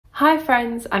Hi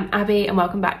friends, I'm Abby and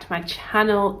welcome back to my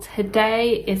channel.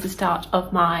 Today is the start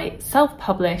of my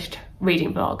self-published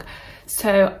reading vlog.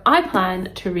 So I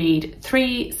plan to read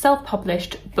 3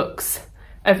 self-published books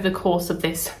over the course of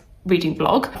this reading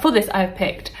vlog. For this I've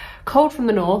picked Cold from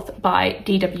the North by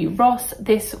D.W. Ross.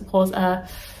 This was a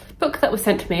book that was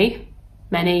sent to me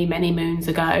many moons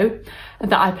ago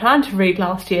that I planned to read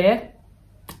last year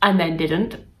and then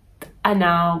didn't. And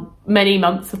now many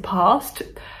months have passed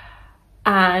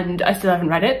and I still haven't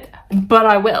read it, but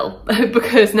I will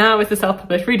because now is the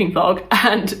self-published reading vlog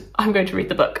and I'm going to read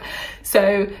the book.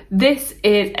 So this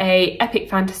is a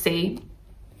epic fantasy.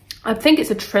 I think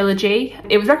it's a trilogy.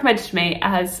 It was recommended to me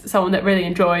as someone that really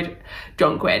enjoyed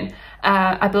John Gwynne.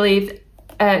 I believe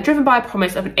driven by a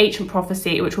promise of an ancient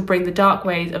prophecy which will bring the dark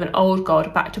ways of an old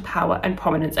god back to power and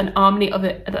prominence, an army of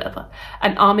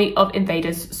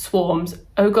invaders swarms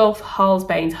Ogulf,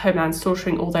 Harlesbane's homeland,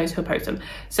 slaughtering all those who oppose him.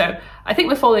 So I think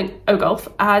we're following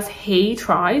Ogulf as he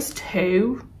tries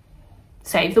to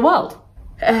save the world.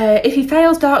 If he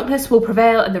fails, darkness will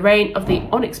prevail and the reign of the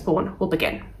Onyxborn will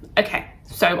begin. Okay,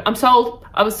 so I'm sold.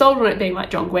 I was sold on it being like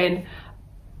John Gwynne.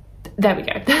 There we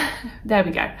go. There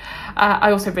we go.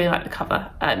 I also really like the cover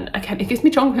and again it gives me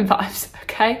John Gwynne vibes.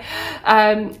 Okay,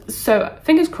 so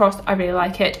fingers crossed I really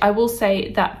like it. I will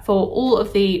say that for all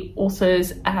of the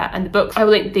authors and the books, I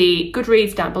will link the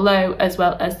Goodreads down below as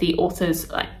well as the authors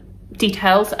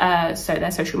details, so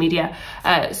their social media.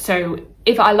 So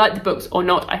if I like the books or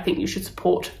not, I think you should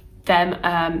support them,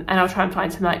 and I'll try and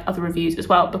find some other reviews as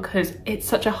well because it's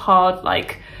such a hard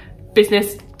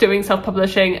business doing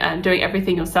self-publishing and doing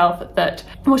everything yourself that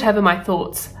whatever my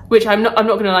thoughts, which I'm not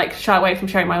gonna shy away from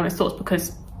sharing my honest thoughts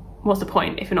because what's the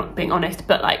point if you're not being honest,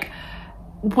 but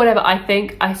whatever I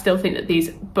think, I still think that these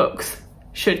books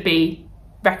should be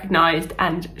recognized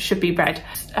and should be read.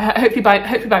 Hopefully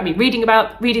by me reading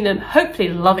them, hopefully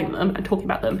loving them and talking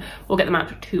about them, will get them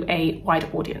out to a wider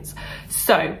audience.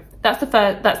 So that's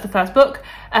the first book.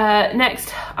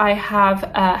 Next I have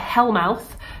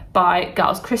Hellmouth by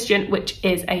Giles Christian, which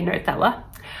is a novella.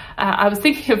 I was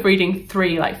thinking of reading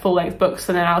 3 full-length books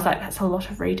and then I was like, that's a lot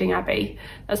of reading, Abby.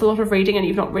 That's a lot of reading and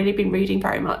you've not really been reading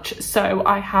very much. So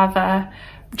I have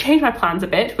changed my plans a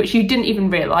bit, which you didn't even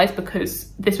realise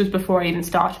because this was before I even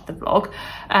started the vlog.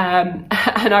 And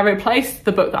I replaced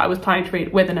the book that I was planning to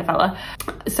read with a novella.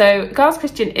 So Giles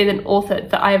Christian is an author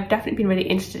that I have definitely been really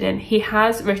interested in. He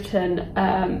has written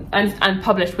and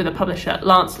published with a publisher,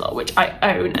 Lancelot, which I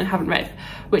own and haven't read,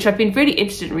 which I've been really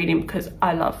interested in reading because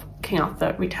I love King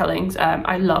Arthur retellings.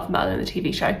 I love Merlin, the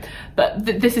TV show, but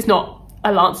this is not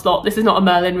a Lancelot, this is not a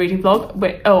Merlin reading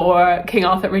vlog or a King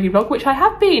Arthur reading vlog, which I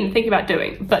have been thinking about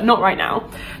doing, but not right now.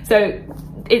 So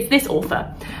it's this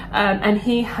author, and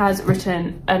he has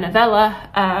written a novella,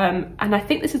 and I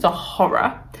think this is a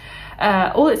horror.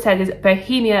 All it says is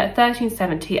Bohemia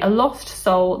 1370, a lost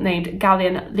soul named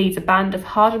Gallian leads a band of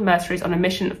hardened mercenaries on a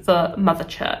mission for Mother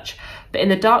Church. But in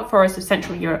the dark forests of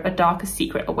Central Europe, a darker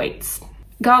secret awaits.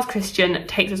 Giles Christian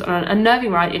takes us on an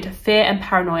unnerving ride into fear and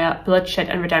paranoia, bloodshed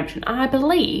and redemption. And I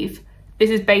believe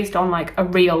this is based on a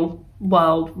real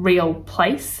world, real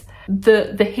place.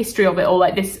 The history of it all,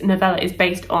 this novella is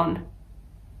based on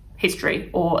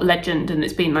history or legend, and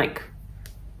it's been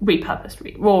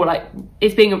repurposed, or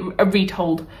it's being a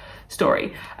retold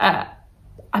story.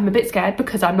 I'm a bit scared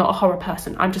because I'm not a horror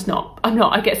person. I'm not.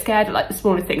 I get scared at the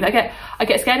smallest things. I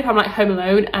get scared if I'm home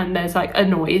alone and there's a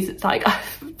noise. It's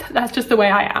that's just the way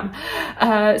I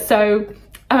am. So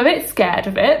I'm a bit scared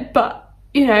of it, but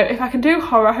if I can do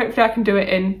horror, hopefully I can do it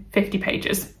in 50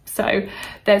 pages. So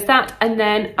there's that. And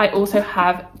then I also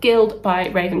have Guild by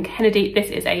Raven Kennedy. This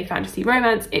is a fantasy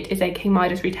romance. It is a King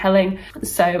Midas retelling.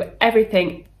 So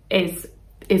everything is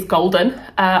golden.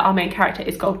 Our main character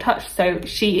is gold touched, so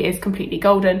she is completely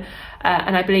golden,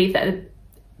 and I believe that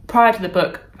prior to the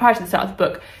start of the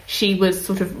book, she was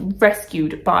sort of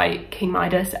rescued by King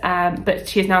Midas, but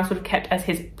she is now sort of kept as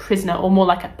his prisoner, or more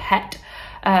like a pet.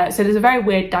 So there's a very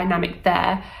weird dynamic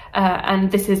there, and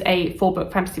this is a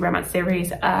 4-book fantasy romance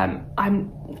series. I'm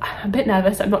a bit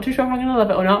nervous. I'm not too sure if I'm gonna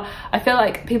love it or not. I feel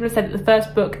like people have said that the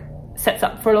first book sets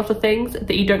up for a lot of things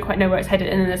that you don't quite know where it's headed,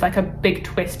 and then there's a big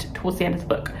twist towards the end of the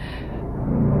book.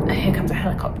 Here comes a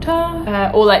helicopter.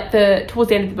 Or towards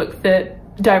the end of the book, the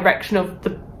direction of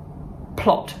the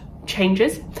plot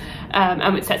changes,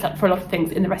 and it sets up for a lot of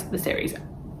things in the rest of the series.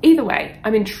 Either way,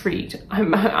 I'm intrigued.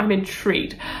 I'm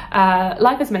intrigued.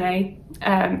 Life as Monet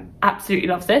absolutely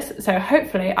loves this, so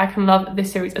hopefully I can love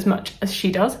this series as much as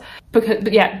she does, because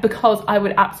I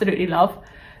would absolutely love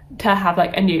to have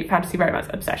a new fantasy romance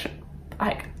obsession.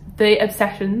 The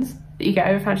obsessions that you get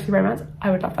over fantasy romance, I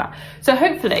would love that. So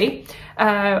hopefully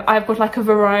I've got like a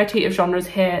variety of genres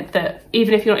here that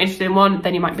even if you're not interested in one,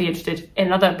 then you might be interested in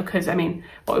another, because I mean,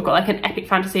 what we've got like an epic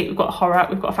fantasy, we've got a horror,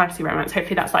 we've got a fantasy romance.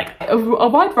 Hopefully that's like a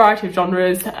wide variety of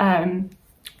genres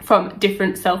from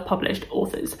different self-published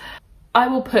authors. I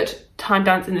will put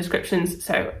timestamps in the descriptions,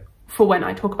 so for when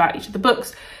I talk about each of the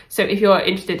books. So if you're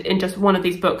interested in just one of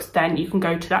these books, then you can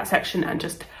go to that section and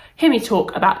just hear me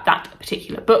talk about that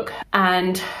particular book.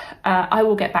 And I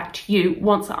will get back to you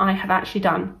once I have actually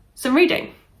done some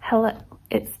reading. Hello,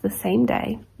 it's the same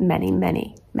day, many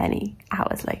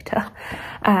hours later.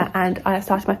 And I have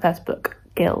started my first book,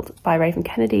 Guild by Raven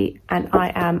Kennedy, and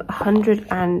I am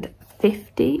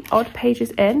 150 odd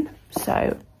pages in.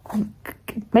 So I'm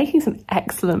making some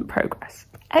excellent progress.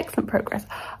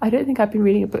 I don't think I've been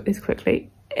reading a book this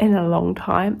quickly in a long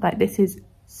time. Like, this is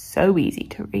so easy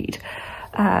to read.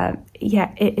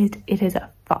 Yeah, it is a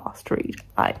fast read.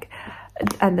 Like,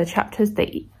 and the chapters,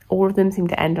 all of them seem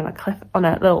to end on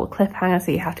a little cliffhanger,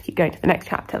 so you have to keep going to the next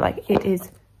chapter. Like, it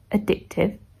is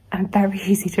addictive and very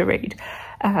easy to read,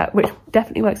 which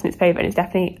definitely works in its favour, and it's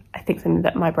definitely, I think, something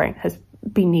that my brain has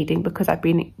been needing, because I've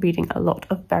been reading a lot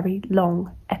of very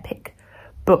long, epic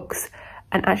books,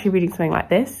 and actually reading something like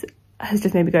this has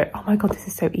just made me go, oh my god, this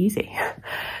is so easy.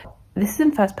 This is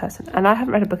in first person, and I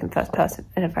haven't read a book in first person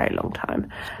in a very long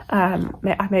time.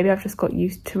 Maybe I've just got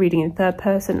used to reading in third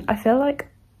person. I feel like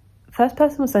first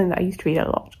person was something that I used to read a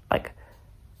lot. Like,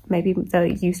 maybe there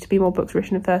used to be more books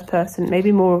written in first person,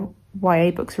 maybe more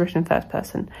YA books written in first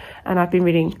person, and I've been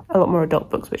reading a lot more adult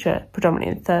books which are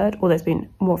predominantly in third, or there's been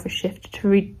more of a shift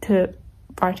to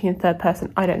writing in third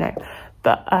person. I don't know,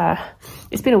 but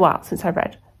it's been a while since I've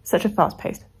read such a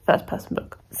fast-paced first person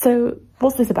book. So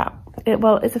what's this about?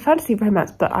 Well, it's a fantasy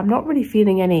romance, but I'm not really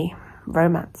feeling any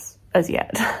romance as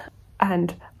yet,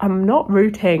 and I'm not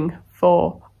rooting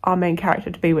for our main character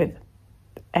to be with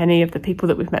any of the people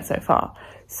that we've met so far.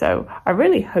 So I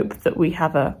really hope that we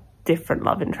have a different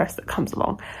love interest that comes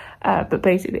along. But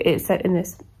basically it's set in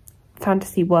this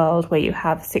fantasy world where you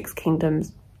have 6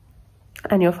 kingdoms,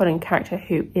 and you're following a character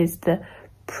who is the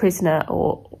prisoner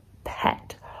or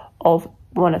pet of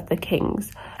one of the kings,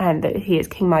 and that he is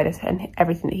King Midas, and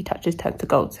everything that he touches turns to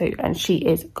gold. So, and she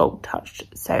is gold touched,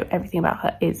 so everything about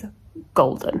her is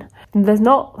golden. And there's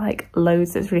not like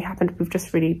loads that's really happened. We've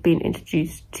just really been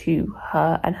introduced to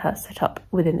her and her setup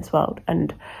within this world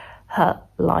and her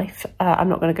life. I'm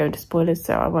not going to go into spoilers,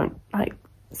 so I won't like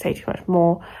say too much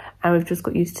more. And we've just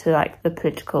got used to like the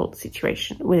political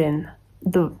situation within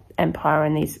the empire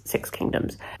and these 6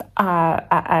 kingdoms.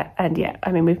 And yeah,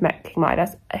 I mean, we've met King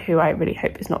Midas, who I really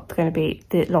hope is not going to be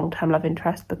the long-term love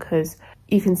interest, because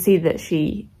you can see that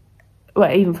she,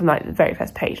 well, even from like the very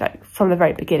first page, like from the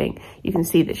very beginning, you can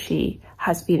see that she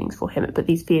has feelings for him, but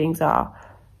these feelings are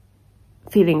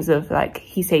feelings of like,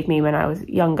 he saved me when I was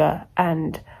younger,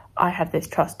 and I have this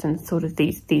trust and sort of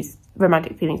these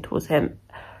romantic feelings towards him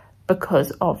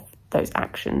because of those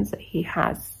actions that he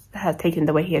has taken,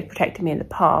 the way he has protected me in the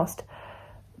past.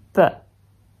 But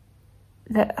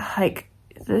that, like,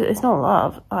 it's not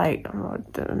love. Like, I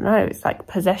don't know, it's like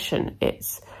possession,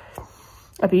 it's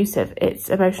abusive, it's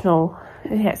emotional.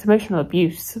 Yeah, it's emotional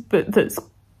abuse, but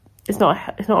it's not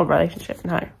a relationship.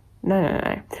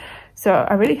 No. So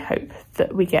I really hope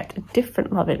that we get a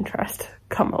different love interest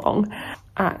come along.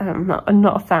 I'm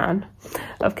not a fan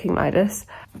of King Midas,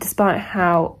 despite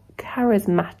how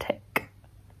charismatic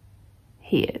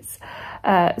he is.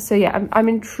 So yeah, I'm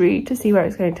intrigued to see where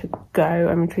it's going to go.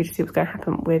 I'm intrigued to see what's going to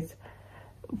happen with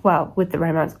the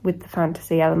romance, with the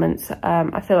fantasy elements.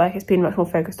 I feel like it's been much more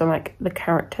focused on like the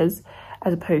characters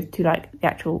as opposed to like the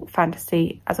actual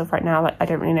fantasy as of right now. Like, I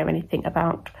don't really know anything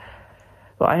about,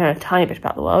 well, I know a tiny bit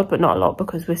about the world, but not a lot,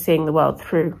 because we're seeing the world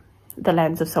through the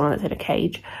lens of someone that's in a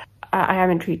cage. I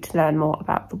am intrigued to learn more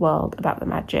about the world, about the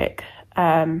magic,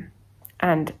 and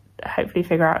hopefully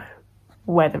figure out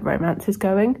where the romance is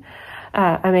going.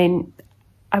 I mean,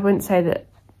 I wouldn't say that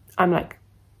I'm like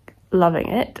loving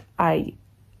it. I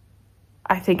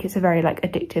think it's a very like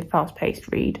addictive,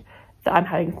 fast-paced read that I'm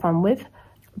having fun with,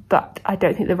 but I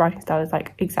don't think the writing style is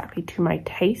like exactly to my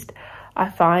taste. I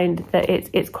find that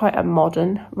it's quite a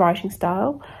modern writing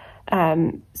style,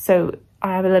 so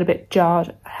I am a little bit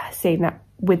jarred seeing that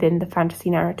within the fantasy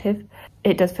narrative.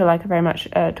 It does feel like a very much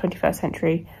 21st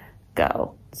century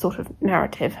girl sort of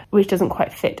narrative, which doesn't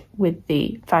quite fit with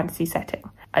the fantasy setting.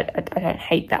 I don't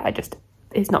hate that,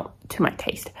 it's not to my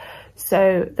taste.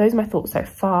 So those are my thoughts so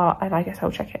far, and I guess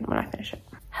I'll check in when I finish it.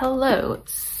 Hello,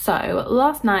 so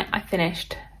last night I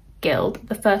finished Guild,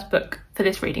 the first book for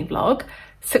this reading vlog.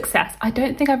 Success. I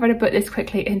don't think I've read a book this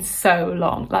quickly in so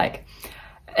long. Like,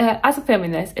 As of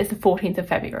filming this, it's the 14th of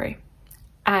February.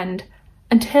 And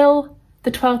until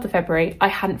the 12th of February, I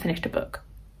hadn't finished a book.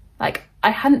 Like,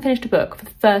 I hadn't finished a book for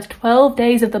the first 12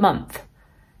 days of the month.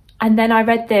 And then I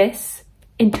read this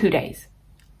in 2 days.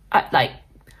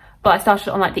 I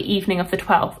started on like the evening of the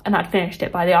 12th and I'd finished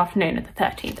it by the afternoon of the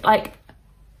 13th. Like,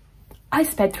 I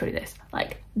sped through this.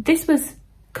 Like, this was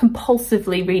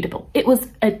compulsively readable. It was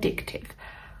addictive.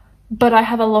 But I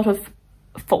have a lot of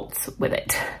faults with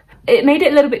it. It made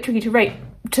it a little bit tricky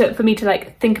for me to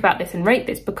like think about this and rate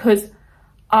this, because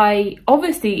I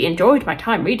obviously enjoyed my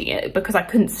time reading it because I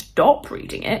couldn't stop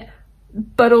reading it,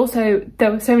 but also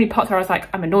there were so many parts where I was like,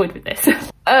 I'm annoyed with this.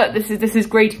 This is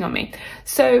grating on me.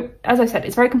 So as I said,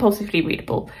 it's very compulsively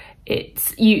readable.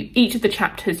 Each of the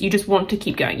chapters, you just want to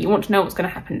keep going. You want to know what's going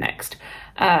to happen next.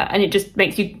 And it just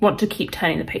makes you want to keep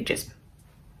turning the pages.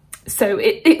 So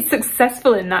it's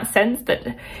successful in that sense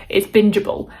that it's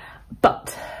bingeable.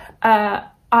 But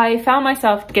I found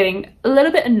myself getting a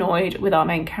little bit annoyed with our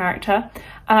main character.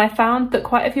 And I found that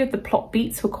quite a few of the plot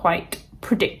beats were quite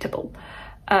predictable.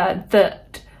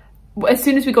 That as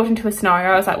soon as we got into a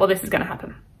scenario, I was like, well, this is going to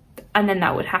happen. And then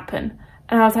that would happen.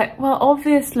 And I was like, well,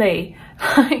 obviously,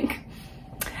 like,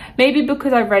 maybe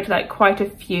because I've read like quite a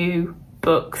few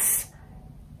books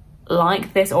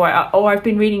like this, or I've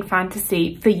been reading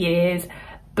fantasy for years,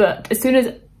 but as soon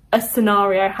as a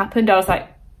scenario happened, I was like,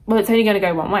 well, it's only going to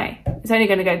go one way. It's only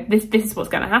going to go, this is what's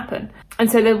going to happen.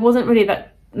 And so there wasn't really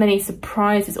that many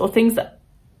surprises, or things that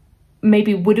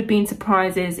maybe would have been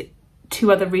surprises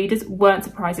to other readers weren't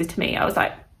surprises to me. I was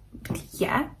like,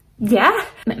 yeah.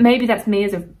 Maybe that's me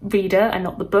as a reader and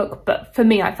not the book, but for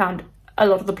me, I found a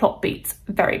lot of the plot beats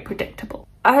very predictable.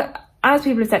 As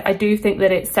people have said, I do think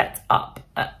that it sets up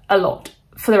a lot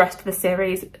for the rest of the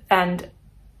series, and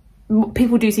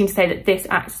people do seem to say that this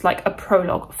acts like a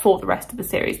prologue for the rest of the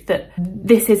series, that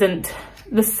this isn't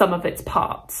the sum of its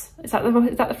parts. Is that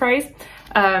the phrase?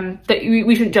 That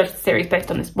we shouldn't judge the series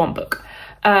based on this one book.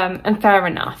 And fair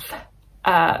enough.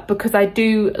 Because I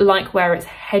do like where it's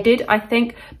headed, I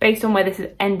think, based on where this has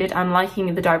ended. I'm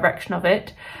liking the direction of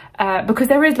it, because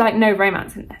there is like no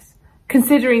romance in this.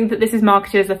 Considering that this is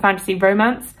marketed as a fantasy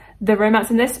romance, the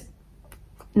romance in this,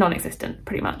 non-existent,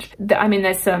 pretty much. I mean,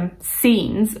 there's some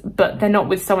scenes, but they're not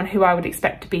with someone who I would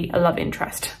expect to be a love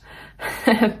interest.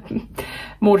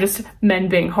 More just men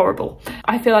being horrible.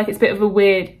 I feel like it's a bit of a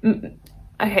weird...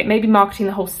 Okay, maybe marketing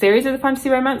the whole series as a fantasy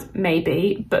romance,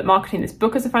 maybe, but marketing this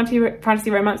book as a fantasy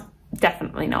romance,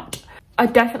 definitely not. I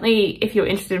definitely, if you're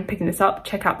interested in picking this up,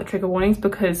 check out the trigger warnings,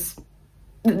 because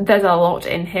there's a lot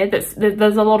in here. There's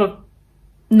a lot of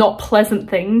not pleasant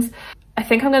things. I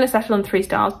think I'm going to settle on 3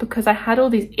 stars because I had all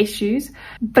these issues,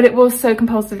 but it was so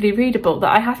compulsively readable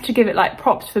that I have to give it like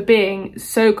props for being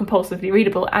so compulsively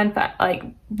readable, and that like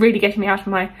really getting me out of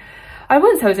my... I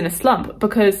wouldn't say I was in a slump,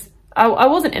 because I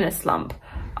wasn't in a slump.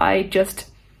 I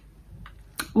just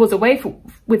was away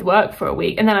with work for a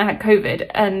week, and then I had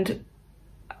COVID, and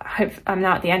I'm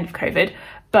now at the end of COVID,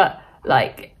 but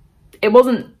like it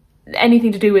wasn't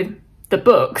anything to do with the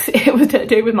books, it was to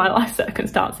do with my life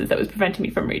circumstances that was preventing me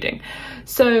from reading.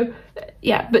 So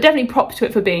yeah, but definitely props to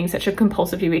it for being such a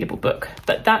compulsively readable book.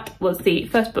 But that was the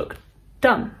first book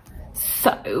done.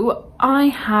 So I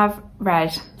have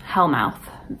read Hellmouth,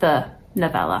 the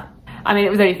novella. I mean,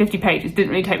 it was only 50 pages, didn't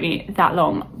really take me that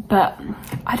long, but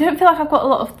I don't feel like I've got a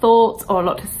lot of thoughts or a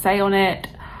lot to say on it.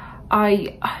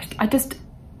 I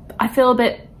feel a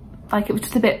bit like it was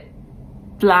just a bit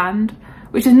bland,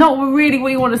 which is not really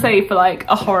what you want to say for like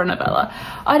a horror novella.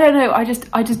 I don't know, I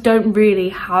just don't really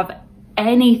have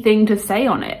anything to say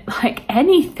on it, like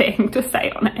anything to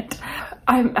say on it.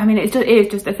 I mean, it is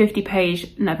just a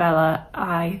 50-page novella.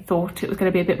 I thought it was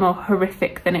going to be a bit more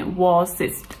horrific than it was.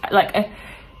 It's like a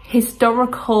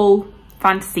historical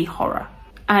fantasy horror,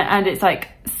 and it's like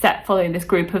set following this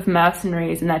group of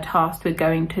mercenaries, and they're tasked with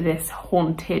going to this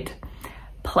haunted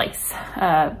place,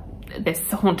 this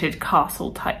haunted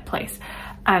castle type place,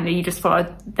 and you just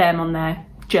follow them on their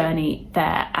journey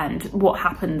there and what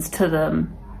happens to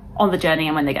them on the journey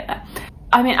and when they get there.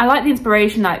 I mean, I like the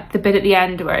inspiration, like the bit at the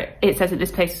end where it says that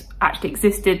this place actually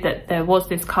existed, that there was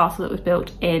this castle that was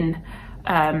built in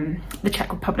the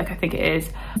Czech Republic, I think it is.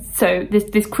 So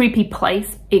this creepy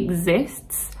place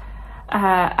exists,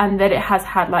 and that it has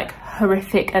had like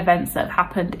horrific events that have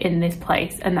happened in this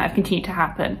place and that have continued to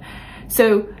happen.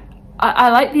 So I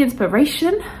like the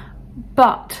inspiration,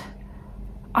 but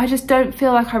I just don't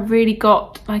feel like I really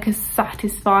got like a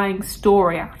satisfying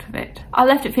story out of it. I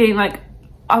left it feeling like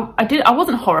I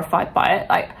wasn't horrified by it.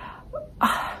 Like,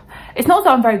 it's not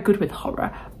that I'm very good with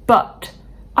horror, but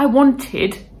I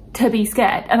wanted to be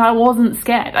scared, and I wasn't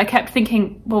scared. I kept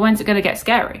thinking, well, when's it going to get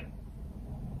scary?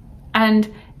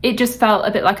 And it just felt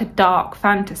a bit like a dark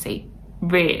fantasy,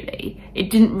 really. It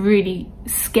didn't really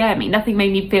scare me. Nothing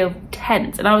made me feel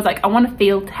tense. And I was like, I want to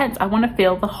feel tense. I want to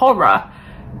feel the horror.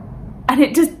 And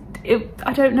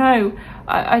I don't know.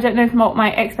 I don't know what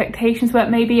my expectations were.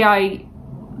 Maybe I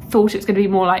thought it was going to be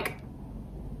more like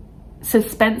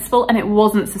suspenseful, and it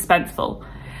wasn't suspenseful.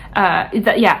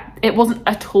 It wasn't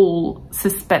at all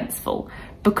suspenseful,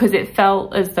 because it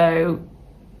felt as though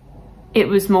it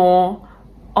was more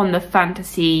on the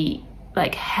fantasy,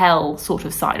 like hell sort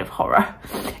of side of horror.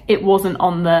 It wasn't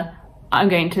on the, I'm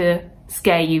going to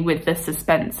scare you with the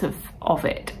suspense of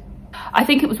it. I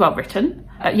think it was well written.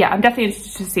 I'm definitely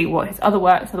interested to see what his other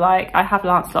works are like. I have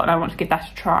Lancelot and I want to give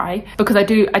that a try, because I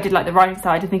did like the writing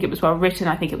side. I think it was well written.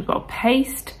 I think it was well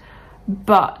paced,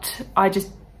 but I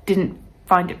just didn't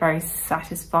find it very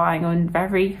satisfying and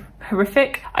very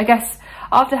horrific. I guess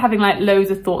after having like loads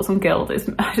of thoughts on Guild,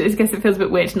 I guess it feels a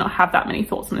bit weird to not have that many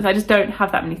thoughts on this. I just don't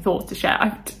have that many thoughts to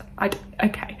share.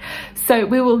 Okay, so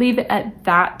we will leave it at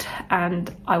that,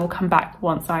 and I will come back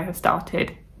once I have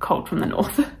started Cold from the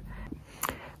North.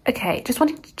 Okay, just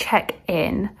wanted to check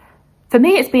in. For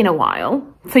me, it's been a while.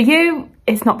 For you,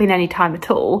 it's not been any time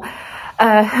at all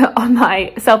on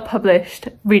my self-published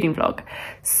reading vlog.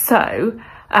 So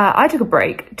I took a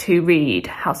break to read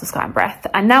House of Sky and Breath,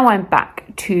 and now I'm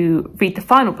back to read the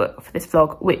final book for this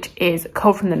vlog, which is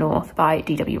Cold from the North by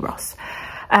D.W. Ross.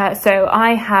 So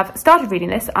I have started reading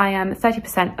this. I am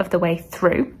 30% of the way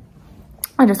through.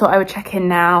 I just thought I would check in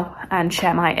now and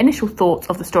share my initial thoughts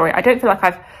of the story. I don't feel like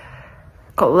I've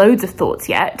got loads of thoughts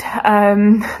yet,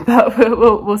 but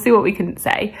we'll see what we can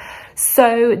say.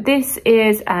 So this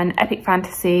is an epic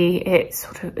fantasy.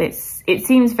 It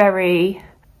seems very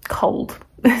cold.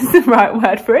 That's the right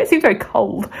word for it. It seems very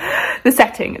cold. The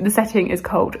setting is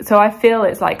cold. So I feel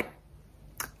it's like,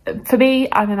 for me,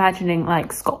 I'm imagining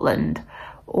like Scotland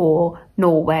or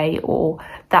Norway or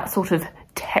that sort of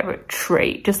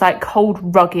territory, just like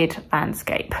cold, rugged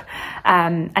landscape.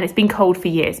 And it's been cold for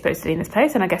years supposedly in this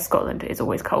place, and I guess Scotland is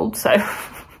always cold, so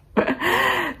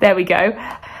there we go.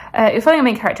 You're following a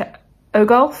main character,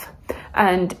 Ogulf,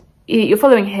 and you're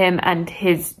following him and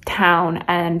his town,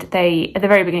 and at the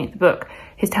very beginning of the book,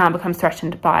 his town becomes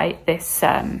threatened by this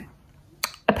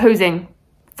opposing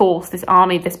force, this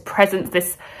army, this presence,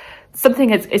 this something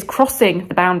is crossing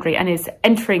the boundary and is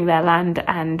entering their land,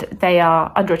 and they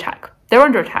are under attack. They're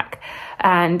under attack,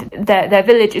 and their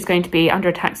village is going to be under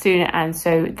attack soon, and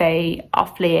so they are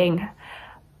fleeing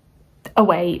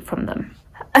away from them.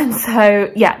 And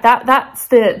so, yeah, that's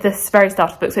the very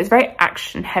start of the book. So it's very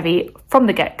action heavy from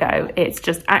the get-go. It's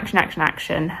just action, action,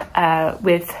 action,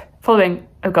 with following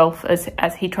Ogulf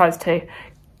as he tries to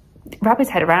wrap his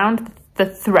head around the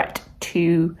threat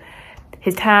to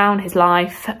his town, his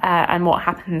life, and what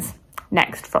happens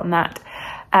next from that.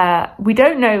 We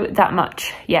don't know that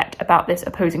much yet about this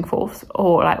opposing force,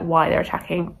 or like why they're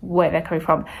attacking, where they're coming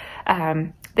from.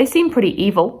 They seem pretty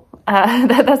evil.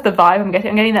 That's the vibe I'm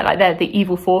getting. I'm getting that like they're the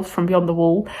evil force from beyond the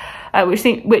wall, which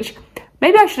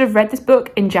maybe I should have read this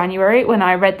book in January when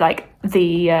I read like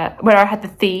where I had the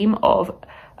theme of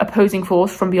opposing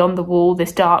force from beyond the wall,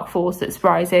 this dark force that's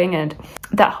rising, and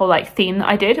that whole like theme that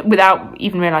I did without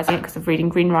even realizing it because of reading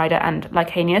Green Rider and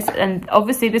Licanius. And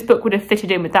obviously this book would have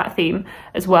fitted in with that theme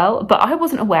as well, but I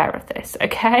wasn't aware of this.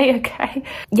 Okay.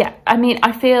 Yeah, I mean,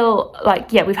 I feel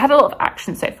like, yeah, we've had a lot of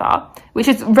action so far, which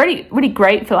is really, really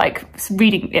great for like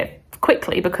reading it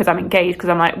quickly because I'm engaged, because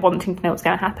I'm like wanting to know what's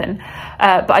going to happen.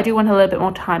 But I do want a little bit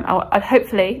more time.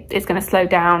 Hopefully it's going to slow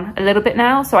down a little bit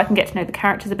now so I can get to know the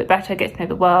characters a bit better, get to know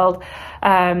the world,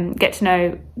 get to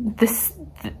know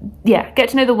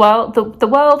the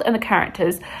world and the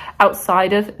characters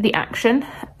outside of the action,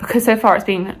 because so far it's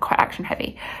been quite action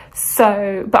heavy.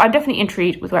 So, but I'm definitely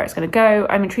intrigued with where it's going to go.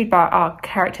 I'm intrigued by our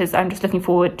characters. I'm just looking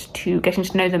forward to getting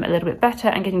to know them a little bit better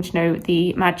and getting to know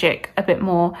the magic a bit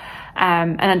more,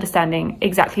 and understanding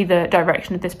exactly the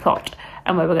direction of this plot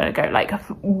and where we're going to go. Like,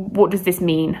 what does this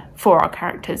mean for our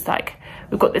characters? Like,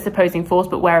 we've got this opposing force,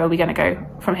 but where are we going to go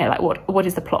from here? Like, what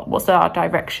is the plot? What's our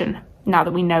direction now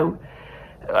that we know,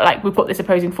 like, we've got this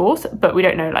opposing force, but we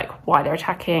don't know like why they're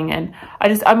attacking? And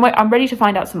I'm ready to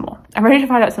find out some more. I'm ready to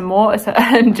find out some more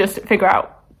and just figure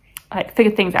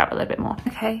things out a little bit more.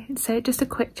 Okay, so just a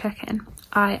quick check-in.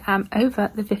 I am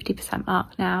over the 50%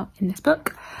 mark now in this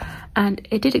book, and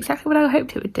it did exactly what I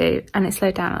hoped it would do, and it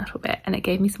slowed down a little bit, and it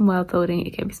gave me some world building,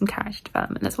 it gave me some character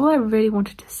development. That's all I really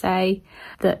wanted to say,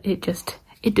 that it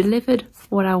delivered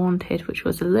what I wanted, which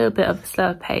was a little bit of a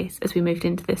slower pace as we moved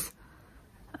into this,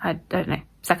 I don't know,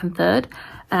 second, third,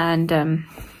 and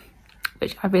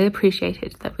which I really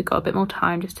appreciated, that we got a bit more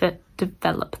time just to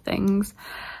develop things.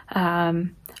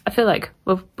 I feel like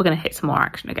we're going to hit some more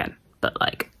action again, but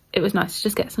like it was nice to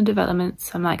just get some development,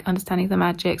 some like understanding of the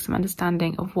magic, some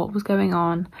understanding of what was going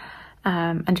on,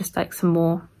 and just like some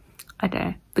more, I don't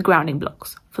know, the grounding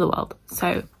blocks for the world.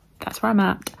 So that's where I'm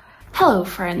at. Hello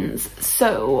friends,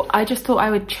 so I just thought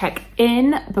I would check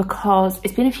in because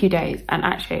it's been a few days, and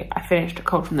actually I finished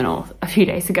Cold from the North a few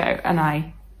days ago and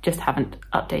I just haven't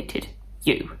updated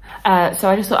you. So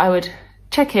I just thought I would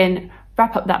check in,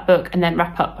 wrap up that book, and then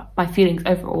wrap up my feelings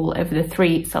overall over the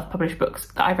 3 self-published books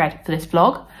that I read for this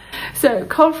vlog. So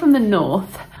Cold from the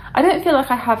North, I don't feel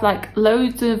like I have like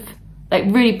loads of like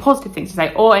really positive things to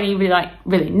say or any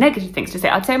really negative things to say.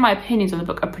 I'd say my opinions on the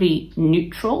book are pretty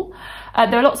neutral.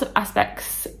 There are lots of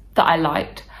aspects that I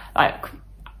liked, like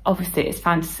obviously it's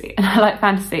fantasy and I like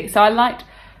fantasy, so I liked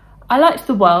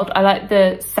the world, I liked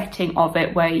the setting of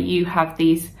it, where you have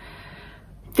these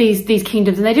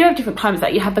kingdoms, and they do have different climates.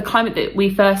 Like you have the climate that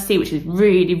we first see, which is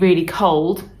really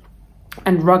cold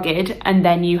and rugged, and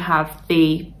then you have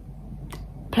the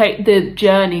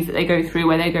journeys that they go through,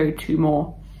 where they go to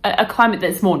more a climate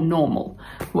that's more normal,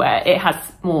 where it has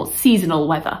more seasonal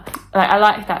weather. Like, I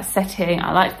like that setting,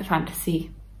 I like the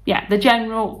fantasy, yeah, the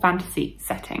general fantasy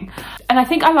setting. And I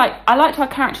think I liked our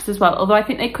characters as well, although I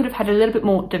think they could have had a little bit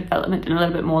more development and a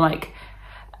little bit more like,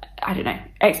 I don't know,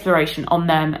 exploration on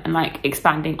them and like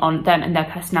expanding on them and their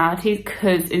personalities,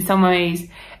 because in some ways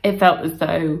it felt as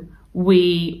though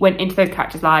we went into those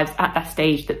characters' lives at that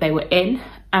stage that they were in,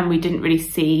 and we didn't really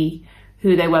see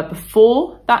who they were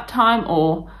before that time,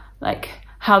 or like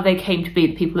how they came to be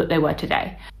the people that they were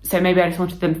today. So maybe I just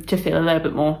wanted them to feel a little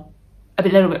bit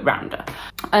rounder.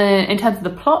 In terms of the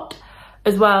plot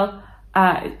as well,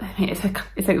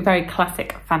 it's a very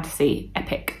classic fantasy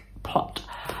epic plot.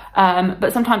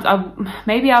 But sometimes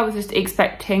maybe I was just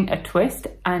expecting a twist,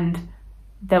 and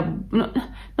not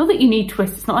that you need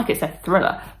twists, it's not like it's a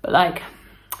thriller, but like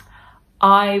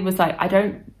I was like, I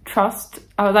don't trust.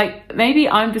 I was like, maybe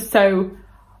I'm just so,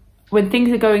 when things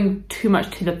are going too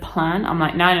much to the plan, I'm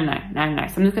like, no,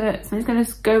 something's gonna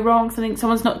go wrong,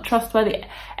 someone's not trustworthy.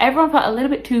 Everyone felt a little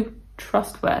bit too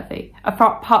trustworthy,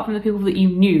 apart from the people that you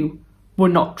knew were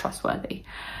not trustworthy.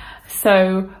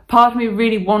 So part of me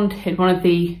really wanted one of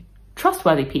the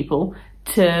trustworthy people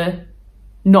to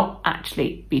not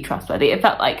actually be trustworthy. It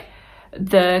felt like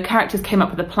the characters came up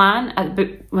with a plan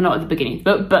well, not at the beginning,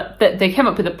 but they came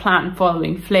up with a plan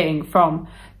fleeing from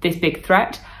this big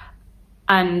threat,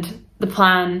 and the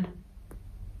plan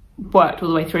worked all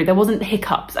the way through. There wasn't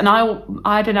hiccups, and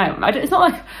I don't know. It's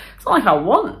not like I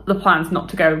want the plans not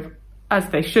to go as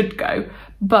they should go,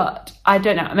 but I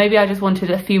don't know. Maybe I just wanted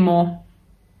a few more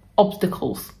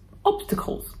obstacles,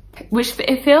 which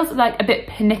it feels like a bit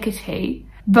pernickety.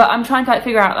 But I'm trying to like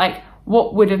figure out like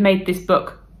what would have made this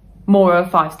book more of a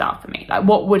 5-star for me, like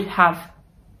what would have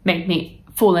made me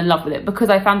fall in love with it, because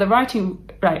I found the writing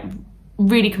like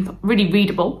really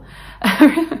readable.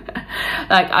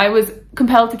 Like I was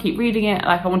compelled to keep reading it,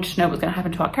 like I wanted to know what was going to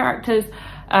happen to our characters,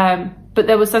 but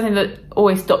there was something that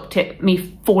always stopped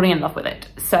me falling in love with it.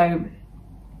 So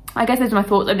I guess those are my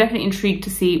thoughts. I'm definitely intrigued to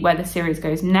see where the series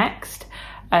goes next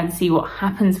and see what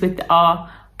happens with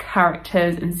our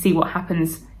characters and see what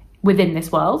happens within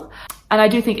this world. And I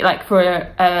do think, like, for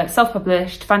a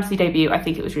self-published fantasy debut, I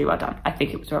think it was really well done. I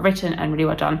think it was well written and really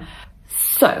well done.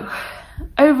 So,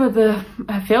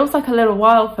 it feels like a little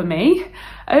while for me,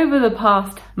 over the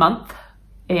past month,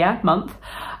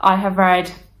 I have read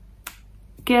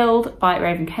Guild by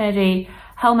Raven Kennedy,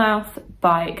 Hellmouth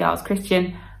by Giles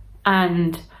Christian,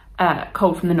 and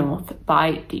Cold from the North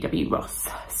by D.W. Ross.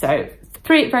 So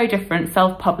 3 very different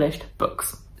self-published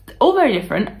books. All very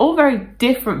different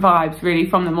vibes really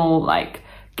from them all, like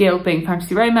Guild being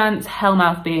fantasy romance,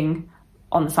 Hellmouth being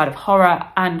on the side of horror,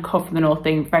 and Cold from the North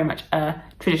being very much a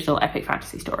traditional epic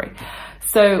fantasy story.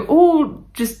 So all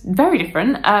just very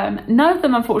different. None of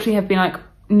them unfortunately have been like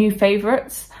new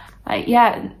favourites. Like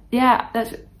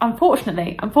that's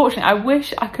unfortunately I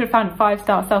wish I could have found a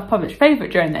 5-star self-published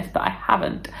favourite during this, but I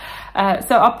haven't.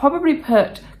 So I'll probably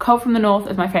put Cold from the North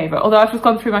as my favourite. Although I've just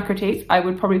gone through my critiques, I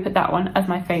would probably put that one as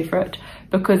my favourite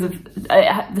because of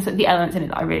the elements in it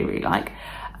that I really like.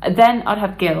 Then I'd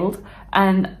have Guild,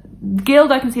 and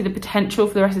Guild I can see the potential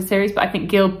for the rest of the series, but I think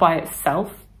Guild by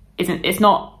itself it's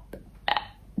not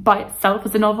by itself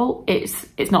as a novel,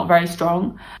 it's not very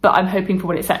strong, but I'm hoping for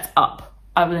what it sets up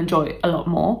I will enjoy a lot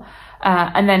more.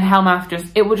 And then Hellmouth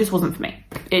just wasn't for me.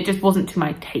 It just wasn't to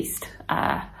my taste.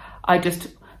 I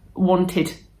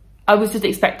was just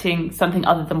expecting something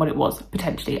other than what it was,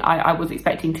 potentially. I was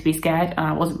expecting to be scared, and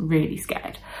I wasn't really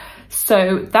scared.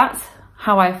 So that's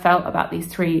how I felt about these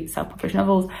 3 self-published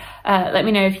novels. Let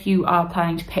me know if you are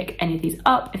planning to pick any of these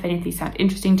up, if any of these sound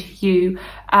interesting to you.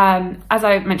 As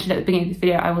I mentioned at the beginning of this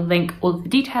video, I will link all of the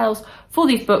details for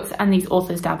these books and these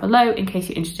authors down below in case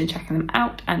you're interested in checking them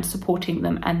out and supporting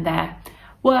them and their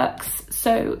works.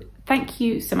 So thank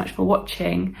you so much for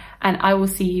watching, and I will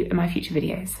see you in my future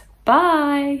videos.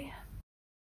 Bye!